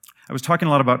I was talking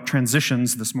a lot about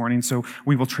transitions this morning, so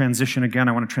we will transition again.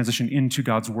 I want to transition into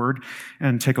God's Word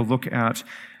and take a look at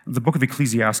the book of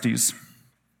Ecclesiastes.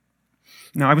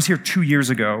 Now, I was here 2 years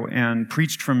ago and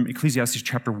preached from Ecclesiastes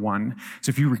chapter 1.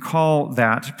 So if you recall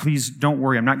that, please don't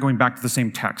worry, I'm not going back to the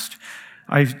same text.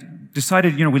 I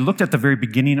decided, we looked at the very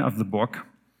beginning of the book.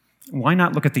 Why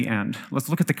not look at the end? Let's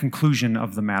look at the conclusion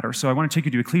of the matter. So I want to take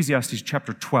you to Ecclesiastes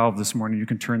chapter 12 this morning. You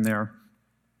can turn there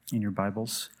in your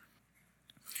Bibles.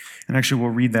 And actually, we'll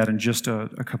read that in just a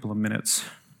couple of minutes.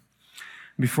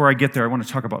 Before I get there, I want to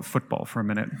talk about football for a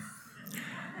minute.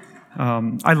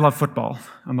 I love football.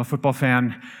 I'm a football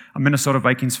fan. I'm a Minnesota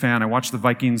Vikings fan. I watched the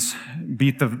Vikings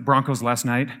beat the Broncos last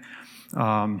night.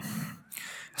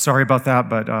 Sorry about that,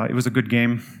 but it was a good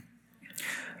game.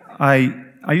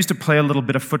 I used to play a little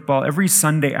bit of football every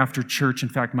Sunday after church. In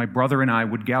fact, my brother and I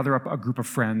would gather up a group of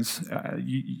friends,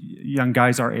 young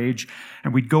guys our age,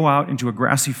 and we'd go out into a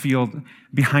grassy field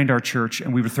behind our church,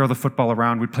 and we would throw the football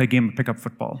around. We'd play a game of pickup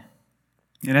football.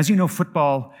 And as you know,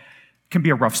 football can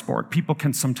be a rough sport. People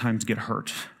can sometimes get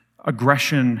hurt.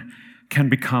 Aggression can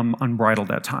become unbridled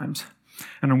at times.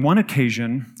 And on one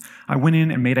occasion, I went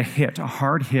in and made a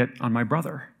hard hit on my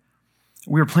brother.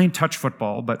 We were playing touch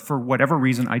football, but for whatever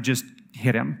reason, I just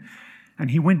hit him.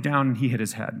 And he went down and he hit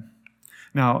his head.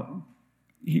 Now,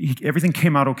 everything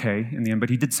came out okay in the end, but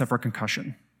he did suffer a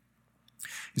concussion.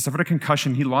 He suffered a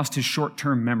concussion. He lost his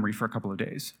short-term memory for a couple of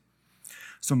days.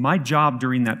 So my job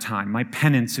during that time, my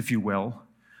penance, if you will,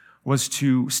 was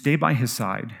to stay by his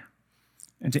side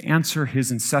and to answer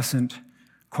his incessant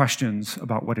questions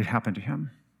about what had happened to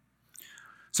him.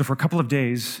 So for a couple of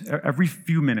days, every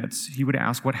few minutes, he would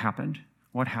ask, what happened?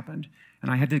 What happened? And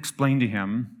I had to explain to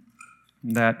him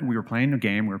that we were playing a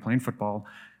game, we were playing football.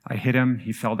 I hit him,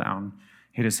 he fell down,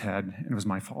 hit his head, and it was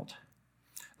my fault.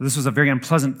 This was a very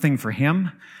unpleasant thing for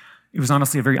him. It was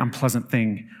honestly a very unpleasant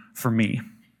thing for me.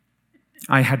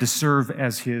 I had to serve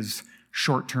as his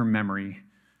short-term memory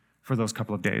for those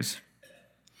couple of days.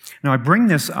 Now, I bring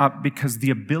this up because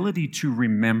the ability to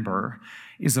remember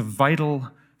is a vital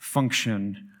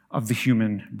function of the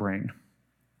human brain.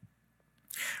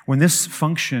 When this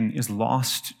function is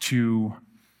lost to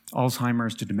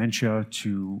Alzheimer's, to dementia,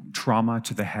 to trauma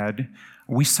to the head,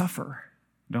 we suffer,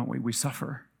 don't we? We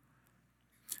suffer.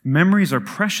 Memories are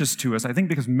precious to us, I think,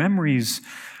 because memories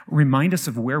remind us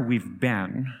of where we've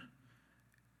been,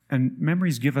 and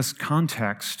memories give us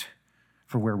context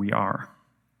for where we are.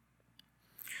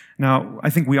 Now, I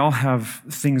think we all have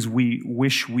things we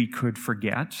wish we could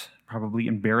forget, probably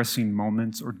embarrassing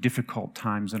moments or difficult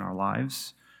times in our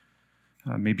lives,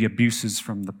 maybe abuses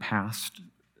from the past,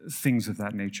 things of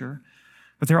that nature.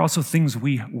 But there are also things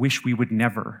we wish we would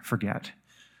never forget.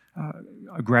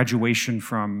 A graduation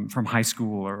from high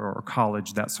school or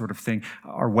college, that sort of thing,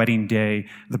 our wedding day,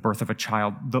 the birth of a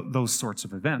child, those sorts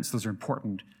of events. Those are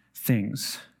important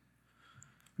things.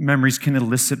 Memories can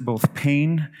elicit both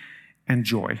pain and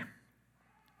joy.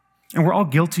 And we're all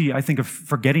guilty, I think, of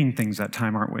forgetting things at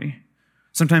time, aren't we?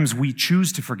 Sometimes we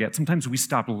choose to forget. Sometimes we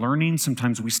stop learning.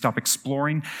 Sometimes we stop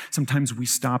exploring. Sometimes we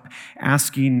stop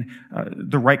asking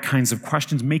the right kinds of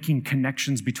questions, making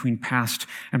connections between past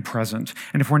and present.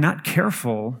 And if we're not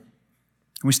careful,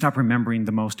 we stop remembering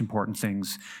the most important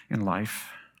things in life.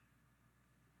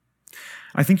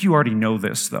 I think you already know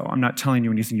this, though. I'm not telling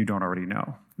you anything you don't already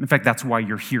know. In fact, that's why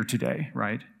you're here today,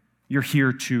 right? You're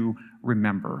here to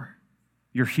remember.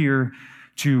 You're here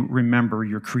to remember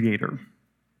your Creator.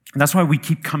 And that's why we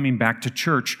keep coming back to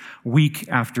church week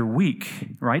after week,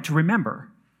 right? To remember.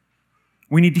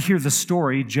 We need to hear the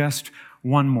story just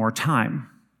one more time.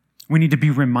 We need to be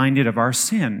reminded of our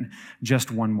sin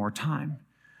just one more time.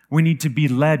 We need to be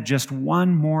led just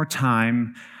one more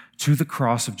time to the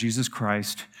cross of Jesus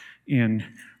Christ in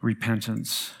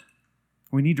repentance.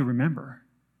 We need to remember.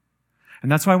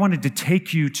 And that's why I wanted to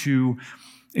take you to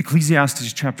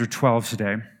Ecclesiastes chapter 12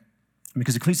 today,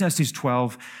 because Ecclesiastes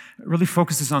 12 really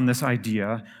focuses on this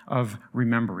idea of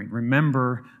remembering.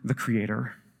 Remember the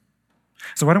Creator.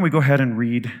 So why don't we go ahead and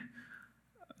read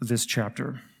this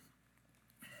chapter.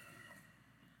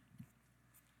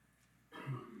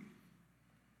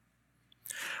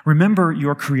 Remember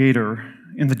your Creator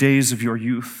in the days of your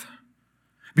youth,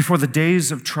 before the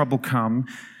days of trouble come,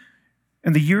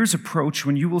 and the years approach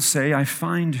when you will say, I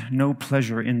find no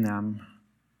pleasure in them.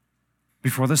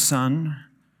 Before the sun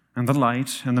and the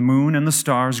light and the moon and the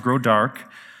stars grow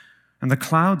dark, and the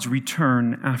clouds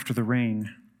return after the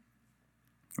rain.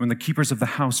 When the keepers of the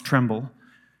house tremble,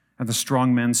 and the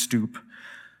strong men stoop,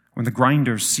 when the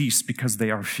grinders cease because they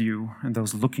are few, and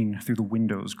those looking through the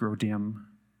windows grow dim,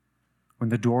 when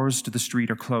the doors to the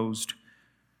street are closed,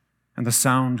 and the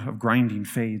sound of grinding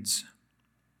fades,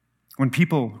 when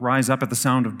people rise up at the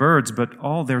sound of birds, but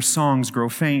all their songs grow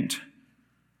faint,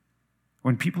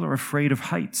 when people are afraid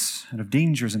of heights and of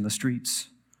dangers in the streets,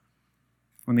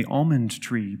 when the almond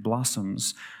tree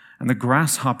blossoms and the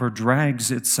grasshopper drags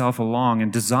itself along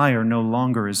and desire no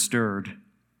longer is stirred,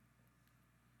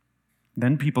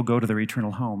 then people go to their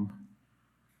eternal home,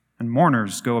 and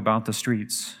mourners go about the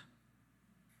streets.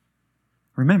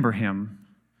 Remember him.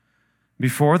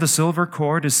 Before the silver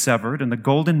cord is severed and the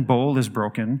golden bowl is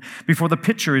broken, before the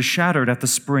pitcher is shattered at the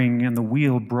spring and the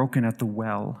wheel broken at the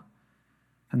well,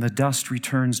 and the dust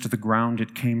returns to the ground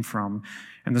it came from,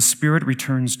 and the spirit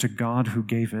returns to God who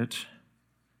gave it.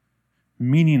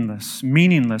 Meaningless,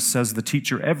 meaningless, says the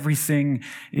teacher. Everything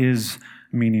is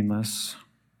meaningless.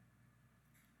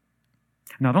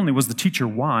 Not only was the teacher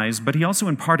wise, but he also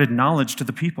imparted knowledge to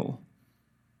the people.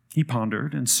 He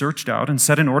pondered and searched out and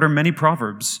set in order many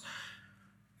proverbs.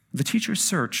 The teacher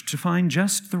searched to find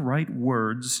just the right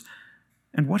words,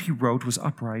 and what he wrote was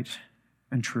upright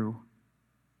and true.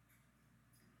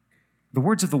 The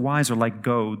words of the wise are like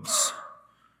goads,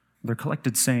 their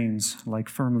collected sayings like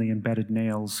firmly embedded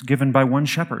nails, given by one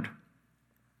shepherd.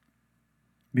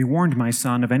 Be warned, my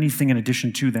son, of anything in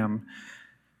addition to them.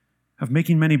 Of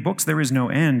making many books there is no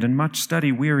end, and much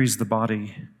study wearies the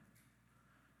body.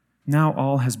 Now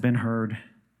all has been heard.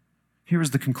 Here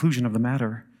is the conclusion of the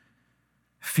matter.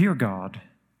 Fear God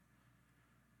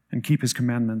and keep his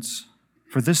commandments,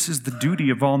 for this is the duty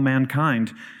of all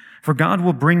mankind. For God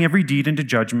will bring every deed into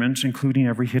judgment, including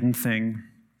every hidden thing,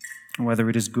 whether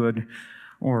it is good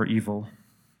or evil.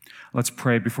 Let's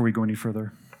pray before we go any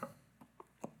further.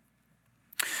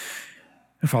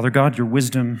 Father God, your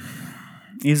wisdom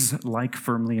is like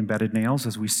firmly embedded nails,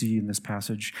 as we see in this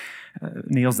passage,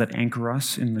 nails that anchor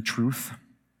us in the truth.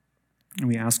 And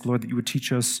we ask, Lord, that you would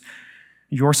teach us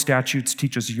your statutes,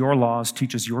 teach us your laws,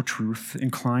 teach us your truth,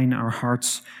 incline our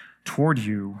hearts toward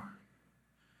you.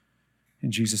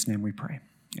 In Jesus' name we pray.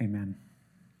 Amen.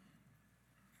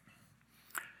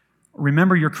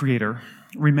 Remember your Creator.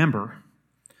 Remember.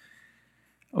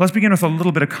 Let's begin with a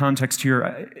little bit of context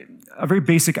here. A very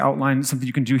basic outline, something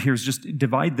you can do here is just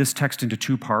divide this text into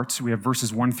two parts. We have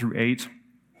verses 1 through 8,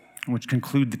 which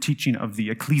conclude the teaching of the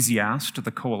Ecclesiast,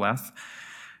 the Qoheleth.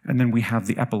 And then we have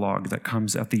the epilogue that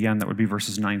comes at the end. That would be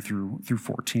verses 9 through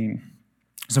 14.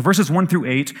 So verses 1 through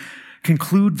 8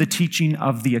 conclude the teaching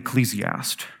of the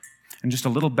Ecclesiast. And just a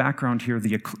little background here,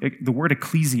 the word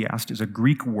Ecclesiast is a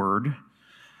Greek word,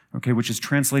 which is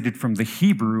translated from the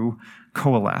Hebrew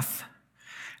Qoheleth.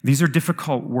 These are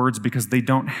difficult words because they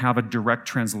don't have a direct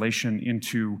translation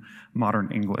into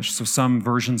modern English. So some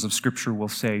versions of Scripture will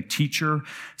say teacher.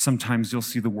 Sometimes you'll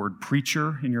see the word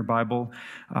preacher in your Bible.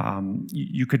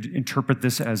 You could interpret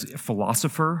this as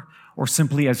philosopher or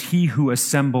simply as he who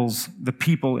assembles the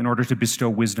people in order to bestow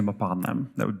wisdom upon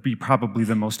them. That would be probably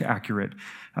the most accurate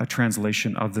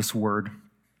translation of this word.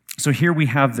 So here we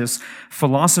have this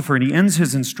philosopher, and he ends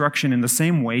his instruction in the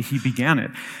same way he began it,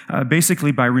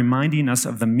 basically by reminding us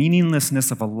of the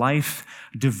meaninglessness of a life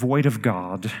devoid of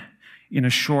God in a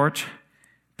short,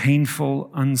 painful,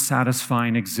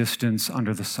 unsatisfying existence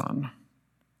under the sun.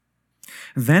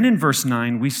 Then in verse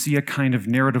 9, we see a kind of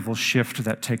narrative shift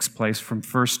that takes place from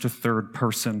first to third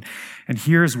person, and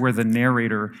here's where the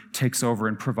narrator takes over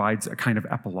and provides a kind of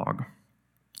epilogue,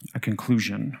 a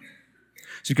conclusion.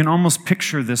 So you can almost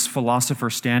picture this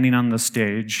philosopher standing on the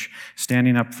stage,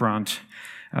 standing up front.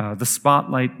 The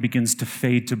spotlight begins to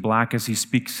fade to black as he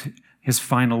speaks his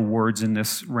final words in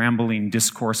this rambling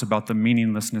discourse about the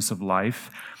meaninglessness of life.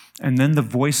 And then the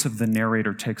voice of the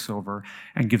narrator takes over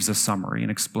and gives a summary and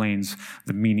explains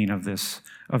the meaning of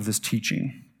this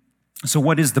teaching. So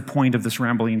what is the point of this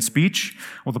rambling speech?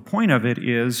 Well, the point of it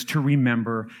is to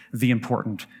remember the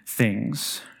important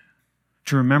things.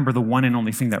 To remember the one and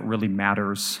only thing that really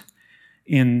matters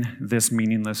in this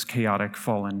meaningless, chaotic,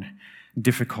 fallen,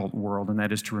 difficult world, and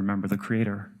that is to remember the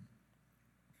Creator,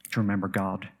 to remember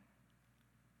God.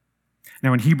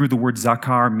 Now, in Hebrew, the word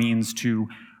zakar means to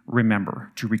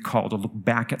remember, to recall, to look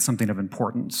back at something of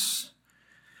importance.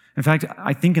 In fact,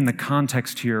 I think in the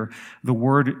context here, the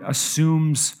word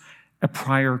assumes a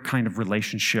prior kind of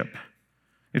relationship.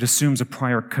 It assumes a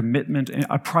prior commitment,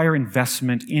 a prior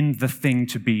investment in the thing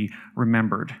to be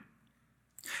remembered.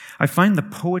 I find the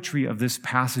poetry of this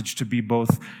passage to be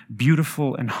both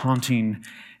beautiful and haunting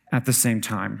at the same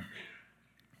time.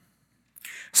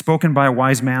 Spoken by a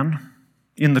wise man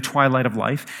in the twilight of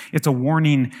life, it's a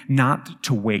warning not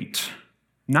to wait,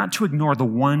 not to ignore the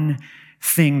one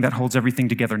thing that holds everything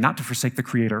together, not to forsake the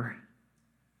Creator.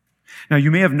 Now, you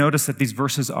may have noticed that these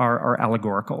verses are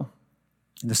allegorical.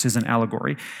 This is an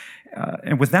allegory.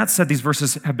 And with that said, these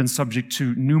verses have been subject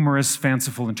to numerous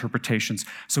fanciful interpretations.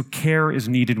 So care is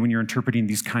needed when you're interpreting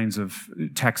these kinds of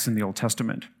texts in the Old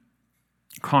Testament.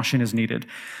 Caution is needed.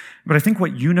 But I think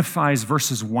what unifies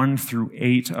verses 1 through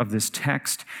 8 of this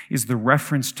text is the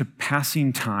reference to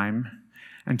passing time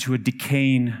and to a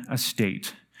decaying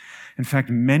estate. In fact,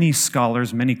 many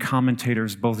scholars, many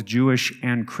commentators, both Jewish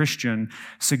and Christian,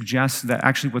 suggest that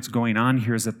actually what's going on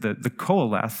here is that the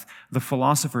Qoheleth, the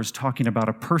philosopher, is talking about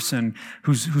a person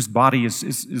whose body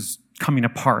is coming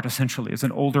apart, essentially. It's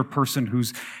an older person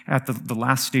who's at the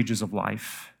last stages of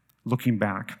life, looking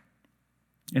back.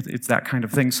 It's that kind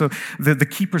of thing. So the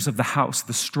keepers of the house,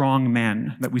 the strong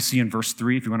men that we see in verse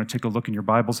 3, if you want to take a look in your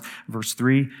Bibles, verse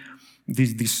 3,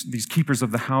 these keepers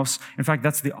of the house, in fact,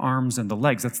 that's the arms and the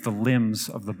legs. That's the limbs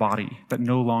of the body that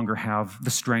no longer have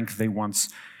the strength they once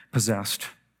possessed.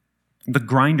 The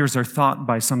grinders are thought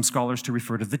by some scholars to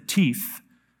refer to the teeth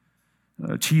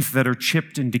that are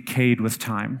chipped and decayed with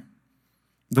time.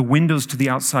 The windows to the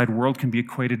outside world can be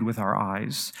equated with our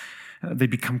eyes. They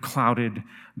become clouded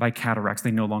by cataracts.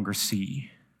 They no longer see.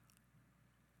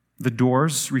 The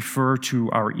doors refer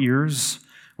to our ears,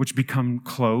 which become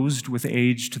closed with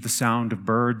age to the sound of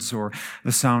birds or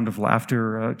the sound of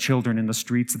laughter, children in the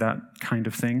streets, that kind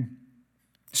of thing.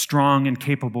 Strong and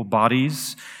capable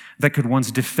bodies that could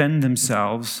once defend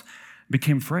themselves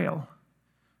became frail.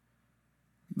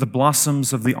 The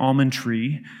blossoms of the almond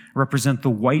tree represent the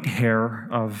white hair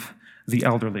of the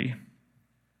elderly.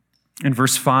 In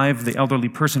verse 5, the elderly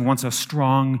person, once a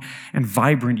strong and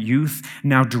vibrant youth,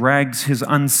 now drags his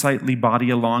unsightly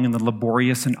body along in the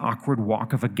laborious and awkward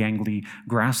walk of a gangly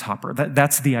grasshopper.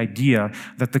 That's the idea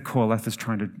that the Qoheleth is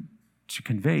trying to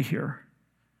convey here.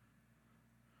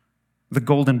 The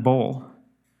golden bowl,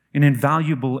 an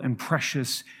invaluable and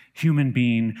precious human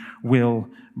being, will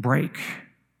break.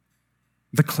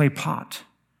 The clay pot,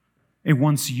 a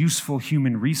once useful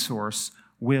human resource,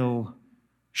 will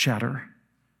shatter.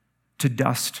 To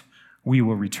dust we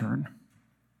will return.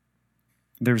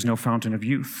 There's no fountain of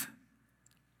youth.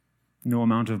 No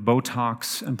amount of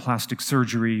Botox and plastic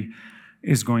surgery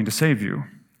is going to save you.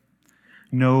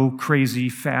 No crazy,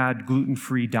 fad,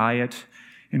 gluten-free diet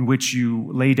in which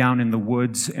you lay down in the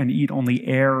woods and eat only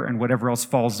air and whatever else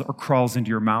falls or crawls into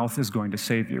your mouth is going to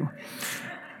save you.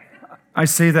 I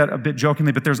say that a bit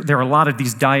jokingly, but there are a lot of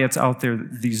these diets out there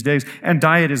these days, and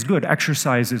diet is good,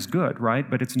 exercise is good, right?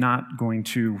 But it's not going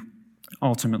to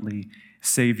ultimately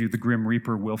save you. The grim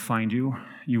reaper will find you.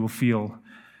 You will feel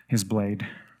his blade.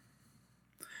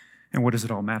 And what does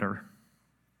it all matter?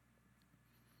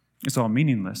 It's all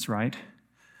meaningless, right?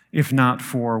 If not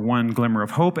for one glimmer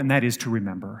of hope, and that is to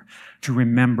remember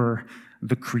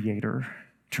the Creator,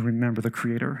 to remember the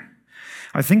Creator.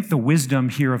 I think the wisdom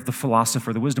here of the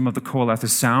philosopher, the wisdom of the Qoheleth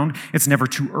is sound. It's never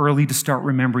too early to start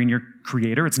remembering your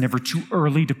Creator. It's never too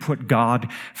early to put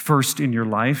God first in your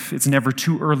life. It's never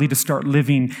too early to start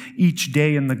living each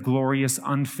day in the glorious,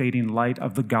 unfading light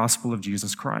of the gospel of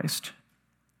Jesus Christ.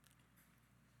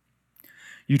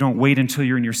 You don't wait until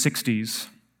you're in your 60s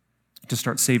to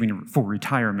start saving for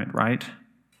retirement, right?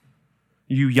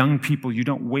 You young people, you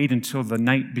don't wait until the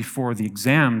night before the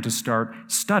exam to start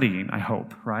studying, I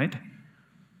hope, right?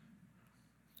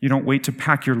 You don't wait to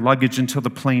pack your luggage until the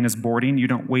plane is boarding. You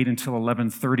don't wait until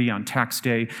 11:30 on tax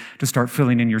day to start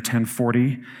filling in your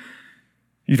 1040.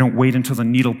 You don't wait until the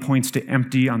needle points to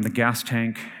empty on the gas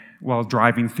tank while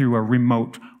driving through a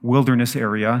remote wilderness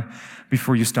area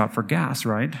before you stop for gas,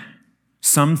 right?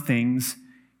 Some things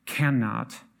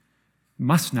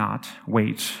must not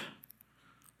wait.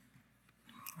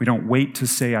 We don't wait to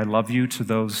say, I love you to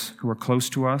those who are close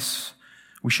to us.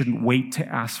 We shouldn't wait to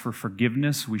ask for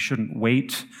forgiveness. We shouldn't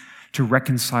wait to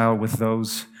reconcile with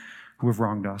those who have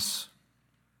wronged us.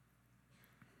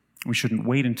 We shouldn't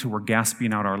wait until we're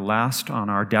gasping out our last on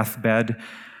our deathbed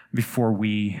before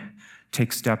we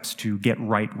take steps to get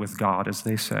right with God, as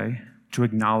they say, to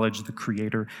acknowledge the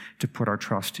Creator, to put our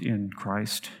trust in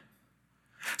Christ.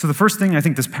 So the first thing I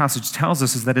think this passage tells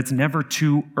us is that it's never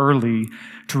too early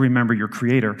to remember your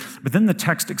Creator. But then the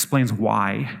text explains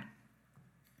why.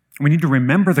 We need to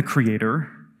remember the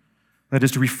Creator, that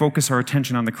is to refocus our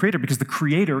attention on the Creator, because the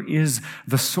Creator is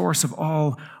the source of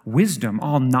all wisdom,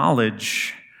 all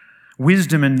knowledge,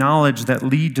 wisdom and knowledge that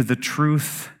lead to the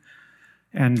truth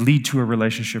and lead to a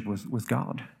relationship with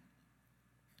God.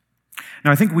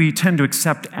 Now, I think we tend to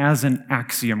accept as an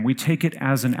axiom, we take it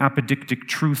as an apodictic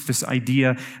truth, this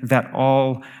idea that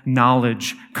all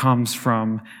knowledge comes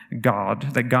from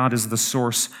God, that God is the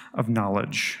source of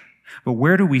knowledge. But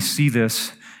where do we see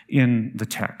this in the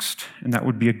text? And that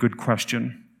would be a good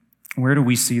question. Where do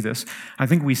we see this? I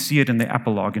think we see it in the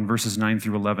epilogue in verses 9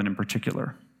 through 11 in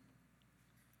particular.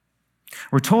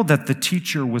 We're told that the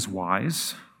teacher was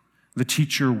wise, the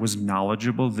teacher was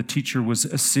knowledgeable, the teacher was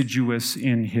assiduous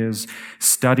in his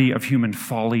study of human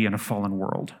folly in a fallen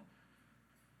world.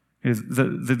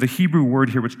 The Hebrew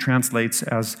word here, which translates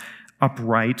as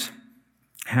upright,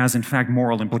 has in fact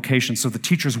moral implications. So the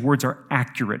teacher's words are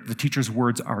accurate. The teacher's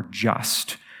words are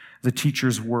just. The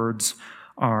teacher's words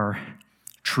are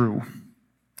true.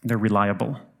 They're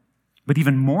reliable. But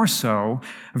even more so,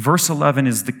 verse 11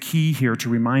 is the key here to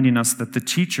reminding us that the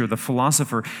teacher, the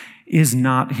philosopher, is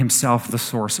not himself the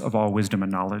source of all wisdom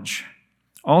and knowledge.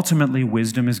 Ultimately,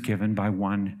 wisdom is given by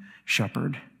one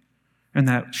shepherd, and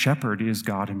that shepherd is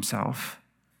God himself.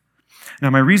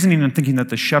 Now, my reasoning in thinking that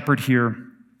the shepherd here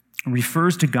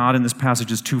refers to God in this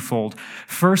passage is twofold.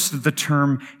 First, the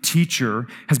term teacher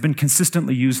has been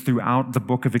consistently used throughout the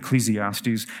book of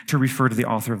Ecclesiastes to refer to the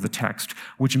author of the text,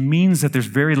 which means that there's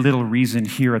very little reason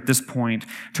here at this point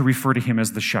to refer to him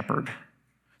as the shepherd.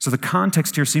 So the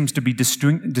context here seems to be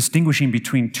distinguishing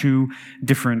between two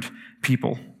different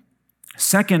people.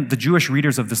 Second, the Jewish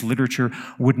readers of this literature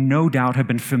would no doubt have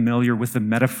been familiar with the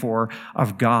metaphor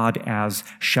of God as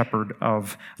shepherd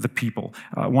of the people.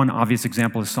 One obvious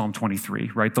example is Psalm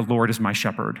 23, right? The Lord is my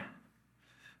shepherd.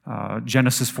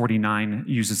 Genesis 49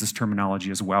 uses this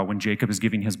terminology as well. When Jacob is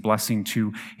giving his blessing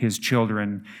to his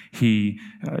children, he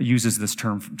uses this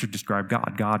term to describe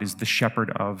God. God is the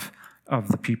shepherd of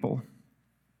the people.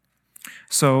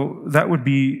 So that would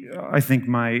be, I think,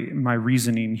 my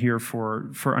reasoning here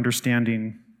for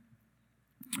understanding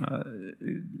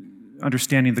the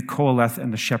Qoheleth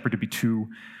and the shepherd to be two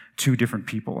different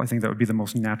people. I think that would be the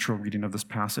most natural reading of this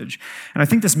passage. And I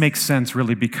think this makes sense,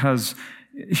 really, because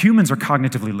humans are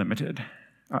cognitively limited.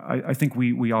 I think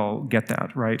we all get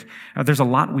that, right? There's a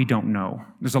lot we don't know.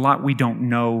 There's a lot we don't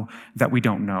know that we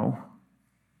don't know.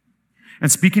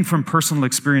 And speaking from personal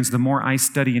experience, the more I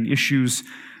study in issues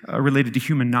related to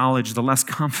human knowledge, the less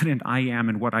confident I am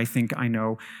in what I think I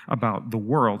know about the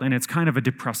world. And it's kind of a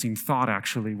depressing thought,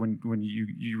 actually, when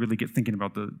you really get thinking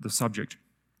about the subject.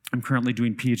 I'm currently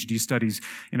doing PhD studies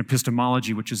in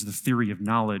epistemology, which is the theory of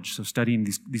knowledge, so studying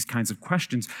these kinds of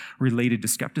questions related to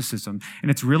skepticism.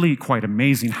 And it's really quite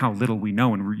amazing how little we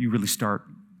know, and you really start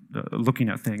looking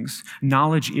at things.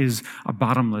 Knowledge is a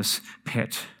bottomless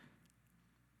pit.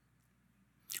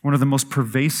 One of the most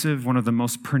pervasive, one of the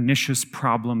most pernicious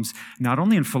problems, not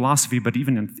only in philosophy, but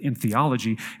even in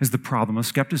theology, is the problem of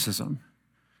skepticism.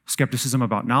 Skepticism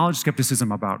about knowledge,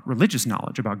 skepticism about religious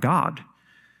knowledge, about God.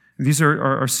 And these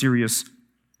are serious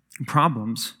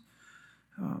problems.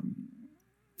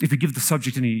 If you give the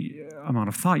subject any amount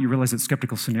of thought, you realize that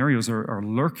skeptical scenarios are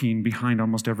lurking behind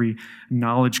almost every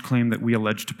knowledge claim that we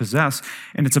allege to possess.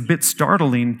 And it's a bit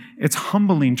startling. It's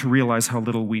humbling to realize how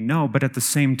little we know, but at the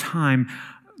same time,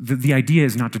 the idea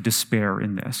is not to despair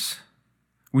in this.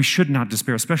 We should not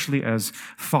despair, especially as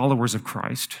followers of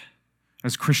Christ.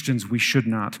 As Christians, we should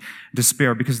not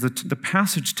despair, because the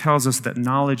passage tells us that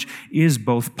knowledge is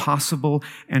both possible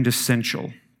and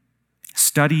essential.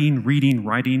 Studying, reading,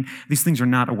 writing, these things are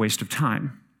not a waste of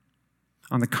time.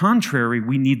 On the contrary,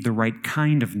 we need the right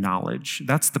kind of knowledge.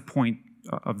 That's the point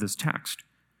of this text.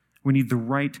 We need the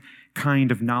right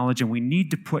kind of knowledge, and we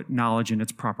need to put knowledge in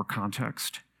its proper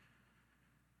context.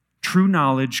 True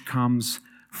knowledge comes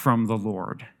from the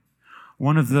Lord.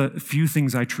 One of the few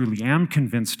things I truly am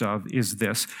convinced of is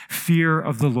this: fear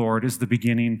of the Lord is the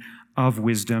beginning of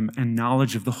wisdom, and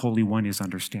knowledge of the Holy One is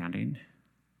understanding.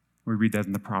 We read that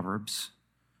in the Proverbs.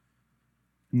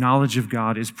 Knowledge of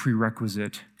God is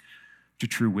prerequisite to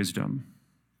true wisdom.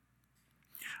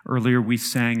 Earlier we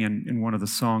sang in one of the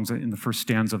songs, in the first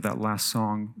stanza of that last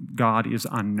song, God is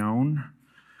unknown.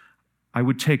 I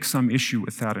would take some issue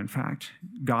with that, in fact.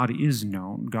 God is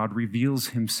known. God reveals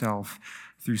himself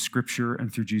through Scripture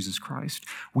and through Jesus Christ.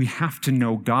 We have to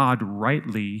know God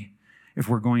rightly if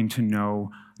we're going to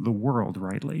know the world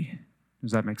rightly.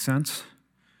 Does that make sense?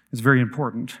 It's very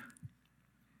important.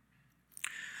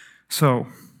 So,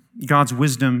 God's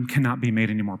wisdom cannot be made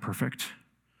any more perfect.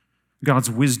 God's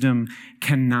wisdom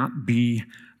cannot be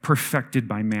perfected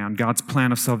by man. God's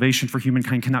plan of salvation for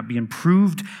humankind cannot be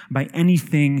improved by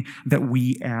anything that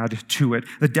we add to it.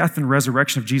 The death and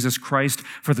resurrection of Jesus Christ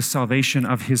for the salvation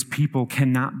of his people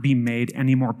cannot be made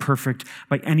any more perfect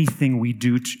by anything we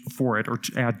do for it or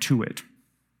to add to it.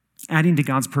 Adding to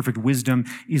God's perfect wisdom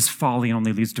is folly and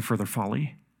only leads to further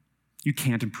folly. You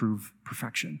can't improve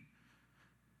perfection.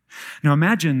 Now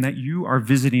imagine that you are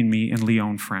visiting me in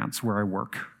Lyon, France, where I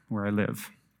work, where I live.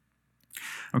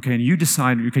 Okay, and you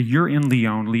decide, okay, you're in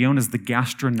Lyon. Lyon is the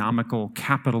gastronomical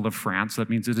capital of France. That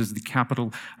means it is the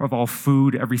capital of all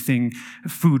food, everything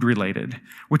food-related,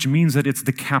 which means that it's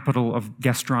the capital of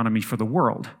gastronomy for the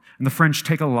world. And the French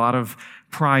take a lot of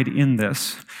pride in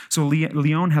this. So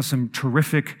Lyon has some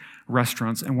terrific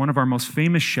restaurants, and one of our most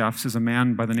famous chefs is a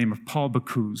man by the name of Paul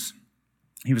Bocuse.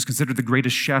 He was considered the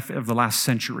greatest chef of the last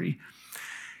century.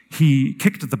 He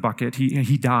kicked the bucket.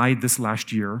 He died this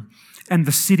last year. And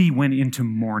the city went into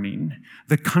mourning.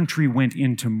 The country went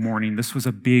into mourning. This was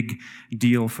a big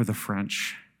deal for the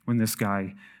French when this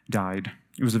guy died.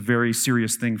 It was a very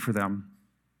serious thing for them.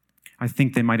 I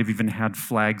think they might have even had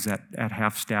flags at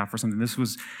half-staff or something. This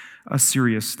was a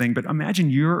serious thing. But imagine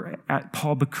you're at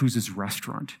Paul Bocuse's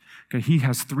restaurant. Okay, he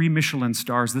has 3 Michelin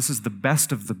stars. This is the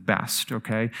best of the best,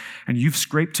 okay? And you've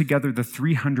scraped together the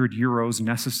 300 euros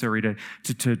necessary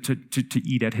to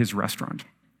eat at his restaurant.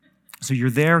 So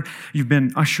you're there, you've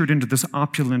been ushered into this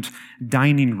opulent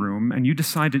dining room, and you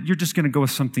decide that you're just going to go with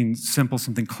something simple,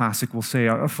 something classic. We'll say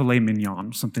a filet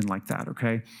mignon, something like that,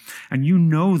 okay? And you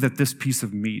know that this piece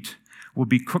of meat will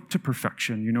be cooked to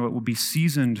perfection. You know it will be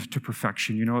seasoned to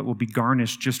perfection. You know it will be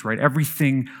garnished just right.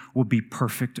 Everything will be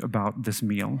perfect about this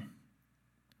meal.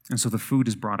 And so the food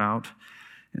is brought out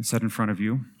and set in front of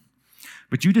you.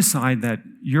 But you decide that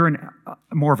you're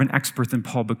more of an expert than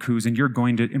Paul Bocuse, and you're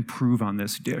going to improve on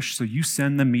this dish. So you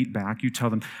send the meat back. You tell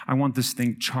them, I want this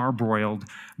thing charbroiled,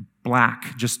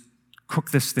 black. Just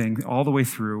cook this thing all the way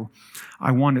through.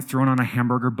 I want it thrown on a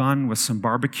hamburger bun with some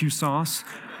barbecue sauce,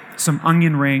 some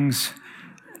onion rings.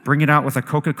 Bring it out with a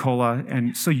Coca-Cola.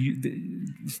 And so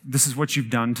this is what you've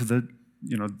done to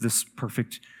this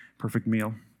perfect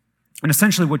meal. And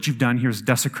essentially what you've done here is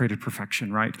desecrated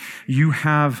perfection, right? You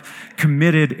have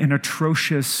committed an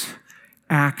atrocious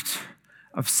act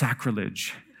of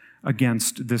sacrilege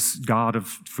against this God of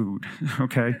food,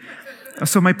 okay?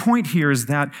 So my point here is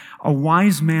that a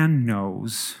wise man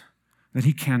knows that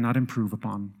he cannot improve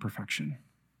upon perfection.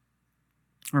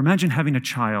 Or imagine having a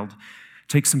child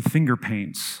take some finger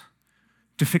paints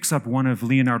to fix up one of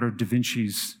Leonardo da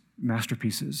Vinci's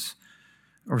masterpieces,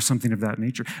 or something of that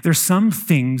nature. There's some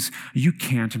things you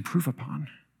can't improve upon.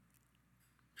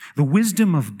 The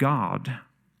wisdom of God,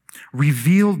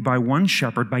 revealed by one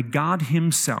shepherd, by God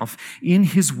himself, in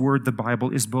his word, the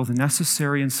Bible, is both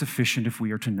necessary and sufficient if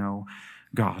we are to know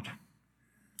God.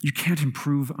 You can't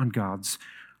improve on God's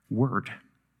word.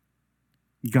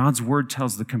 God's word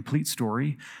tells the complete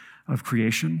story of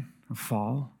creation, of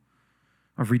fall,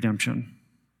 of redemption.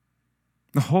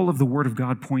 The whole of the word of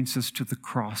God points us to the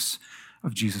cross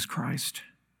of Jesus Christ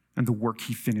and the work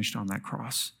he finished on that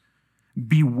cross.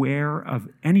 Beware of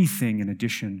anything in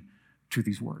addition to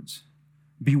these words.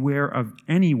 Beware of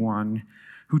anyone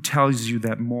who tells you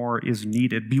that more is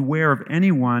needed. Beware of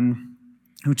anyone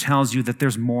who tells you that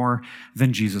there's more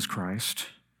than Jesus Christ.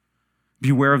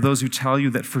 Beware of those who tell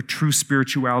you that for true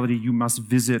spirituality, you must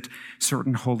visit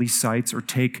certain holy sites or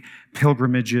take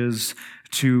pilgrimages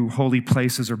to holy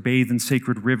places or bathe in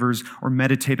sacred rivers or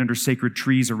meditate under sacred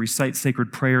trees or recite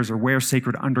sacred prayers or wear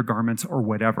sacred undergarments or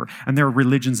whatever. And there are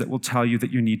religions that will tell you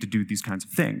that you need to do these kinds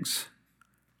of things.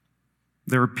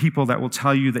 There are people that will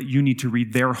tell you that you need to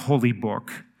read their holy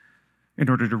book in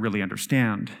order to really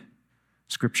understand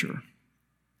Scripture.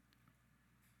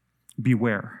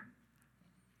 Beware.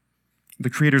 The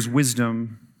Creator's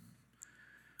wisdom,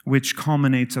 which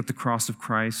culminates at the cross of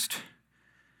Christ,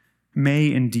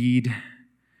 may indeed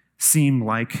seem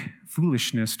like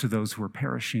foolishness to those who are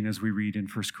perishing, as we read in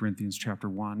 1 Corinthians chapter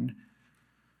 1.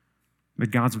 But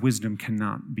God's wisdom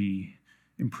cannot be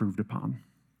improved upon.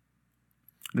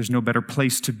 There's no better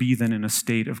place to be than in a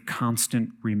state of constant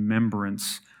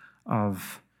remembrance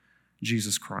of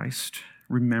Jesus Christ.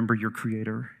 Remember your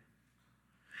Creator.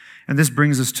 And this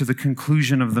brings us to the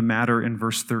conclusion of the matter in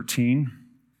verse 13,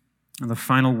 and the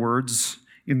final words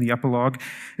in the epilogue.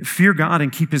 Fear God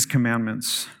and keep his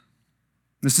commandments.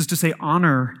 This is to say,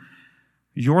 honor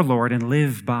your Lord and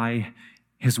live by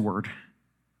his word.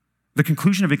 The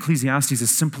conclusion of Ecclesiastes is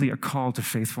simply a call to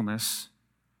faithfulness.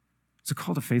 It's a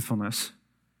call to faithfulness.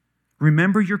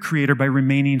 Remember your Creator by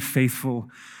remaining faithful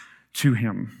to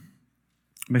him,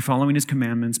 by following his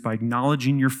commandments, by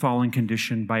acknowledging your fallen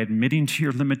condition, by admitting to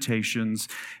your limitations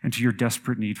and to your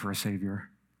desperate need for a Savior.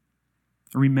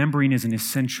 Remembering is an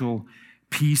essential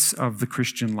piece of the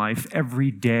Christian life.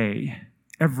 Every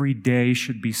day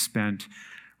should be spent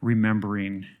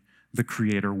remembering the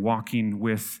Creator, walking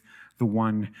with the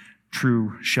one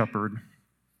true shepherd.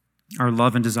 Our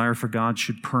love and desire for God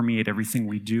should permeate everything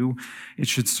we do. It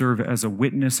should serve as a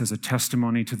witness, as a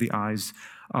testimony to the eyes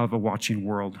of a watching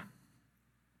world.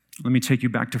 Let me take you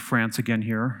back to France again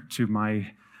here, to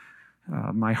my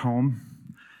my home.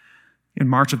 In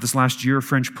March of this last year,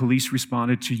 French police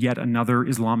responded to yet another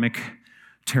Islamic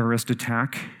terrorist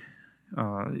attack.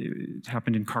 It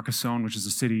happened in Carcassonne, which is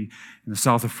a city in the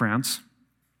south of France.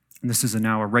 And this is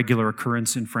now a regular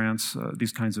occurrence in France,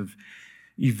 these kinds of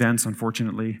events,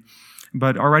 unfortunately.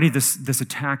 But already this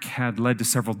attack had led to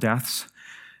several deaths,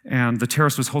 and the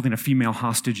terrorist was holding a female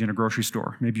hostage in a grocery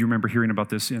store. Maybe you remember hearing about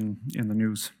this in the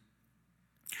news.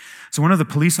 So one of the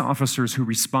police officers who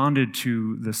responded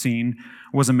to the scene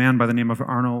was a man by the name of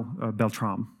Arnaud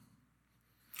Beltrame.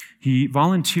 He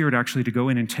volunteered actually to go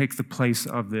in and take the place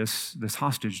of this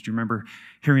hostage. Do you remember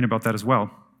hearing about that as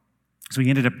well? So he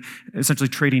ended up essentially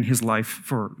trading his life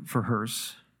for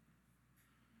hers.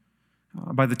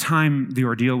 By the time the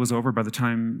ordeal was over, by the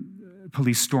time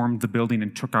police stormed the building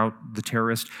and took out the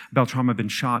terrorist, Beltrame had been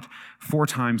shot 4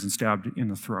 times and stabbed in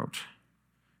the throat.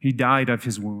 He died of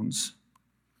his wounds.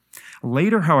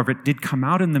 Later, however, it did come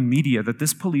out in the media that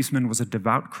this policeman was a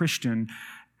devout Christian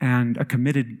and a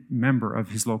committed member of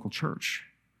his local church.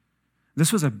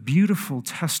 This was a beautiful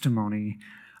testimony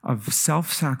of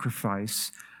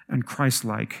self-sacrifice and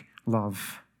Christ-like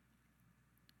love.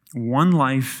 One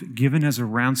life given as a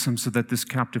ransom so that this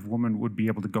captive woman would be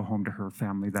able to go home to her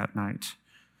family that night.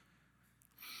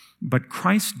 But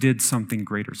Christ did something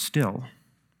greater still.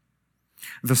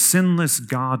 The sinless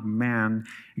God-man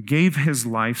gave his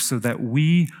life so that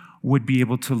we would be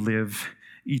able to live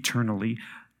eternally.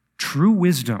 True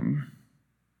wisdom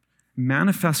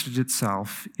manifested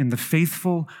itself in the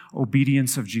faithful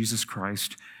obedience of Jesus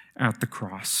Christ at the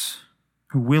cross,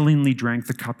 who willingly drank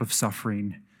the cup of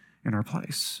suffering in our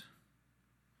place.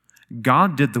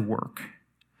 God did the work.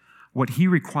 What he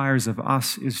requires of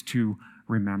us is to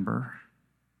remember.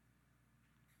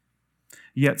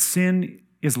 Yet sin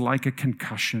is like a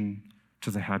concussion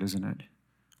to the head, isn't it?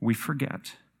 We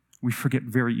forget. We forget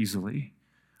very easily.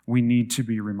 We need to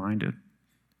be reminded.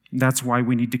 That's why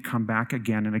we need to come back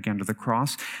again and again to the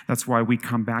cross. That's why we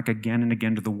come back again and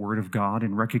again to the Word of God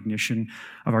in recognition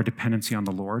of our dependency on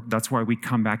the Lord. That's why we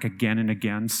come back again and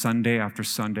again, Sunday after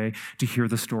Sunday, to hear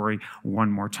the story one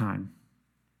more time.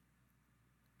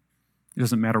 It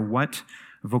doesn't matter what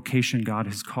vocation God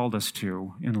has called us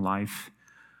to in life,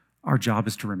 our job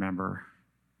is to remember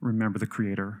the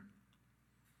Creator.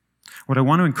 What I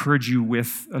want to encourage you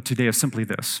with today is simply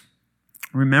this.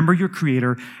 Remember your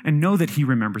Creator and know that he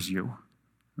remembers you.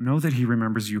 Know that he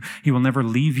remembers you. He will never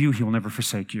leave you. He will never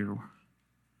forsake you.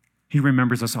 He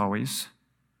remembers us always.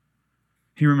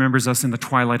 He remembers us in the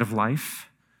twilight of life.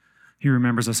 He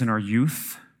remembers us in our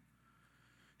youth.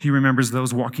 He remembers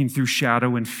those walking through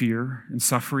shadow and fear and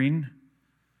suffering.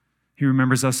 He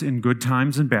remembers us in good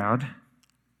times and bad.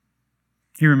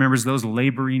 He remembers those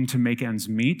laboring to make ends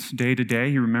meet day to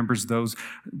day. He remembers those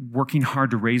working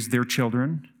hard to raise their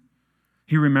children.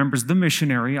 He remembers the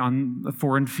missionary on the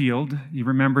foreign field. He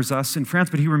remembers us in France,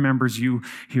 but he remembers you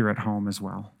here at home as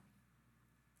well.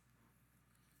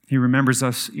 He remembers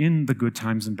us in the good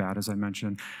times and bad, as I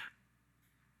mentioned.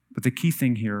 But the key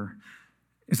thing here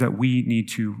is that we need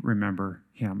to remember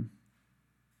him.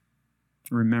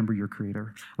 Remember your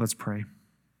Creator. Let's pray.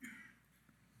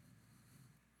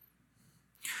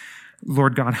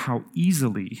 Lord God, how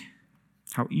easily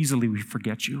we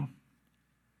forget you.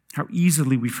 How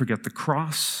easily we forget the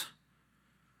cross.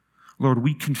 Lord,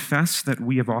 we confess that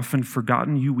we have often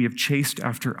forgotten you. We have chased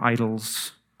after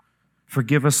idols.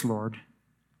 Forgive us, Lord.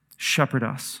 Shepherd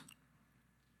us.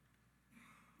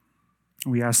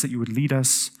 We ask that you would lead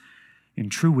us in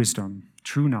true wisdom,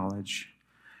 true knowledge.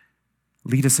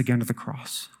 Lead us again to the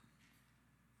cross.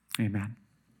 Amen.